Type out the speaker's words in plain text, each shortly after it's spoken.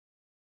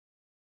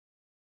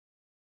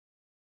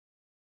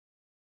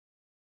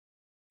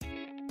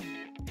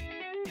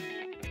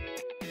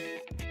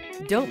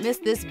Don't miss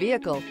this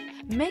vehicle.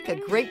 Make a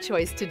great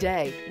choice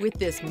today with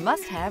this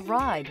must-have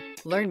ride.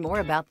 Learn more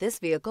about this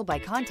vehicle by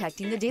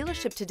contacting the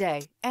dealership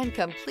today and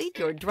complete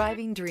your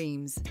driving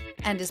dreams.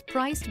 And is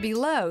priced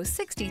below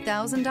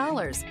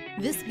 $60,000.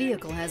 This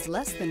vehicle has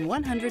less than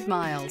 100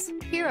 miles.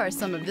 Here are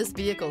some of this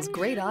vehicle's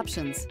great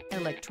options: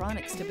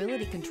 electronic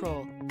stability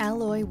control,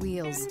 alloy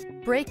wheels,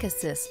 brake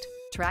assist,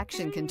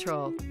 traction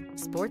control,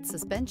 sports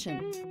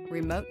suspension,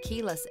 remote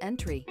keyless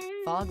entry,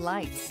 fog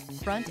lights,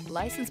 front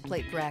license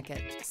plate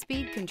bracket,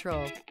 speed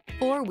control,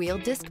 four-wheel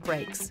disc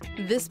brakes.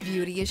 This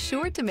beauty is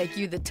sure to make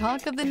you the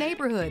talk of the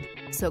neighborhood.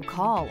 So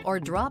call or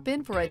drop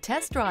in for a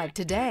test drive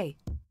today.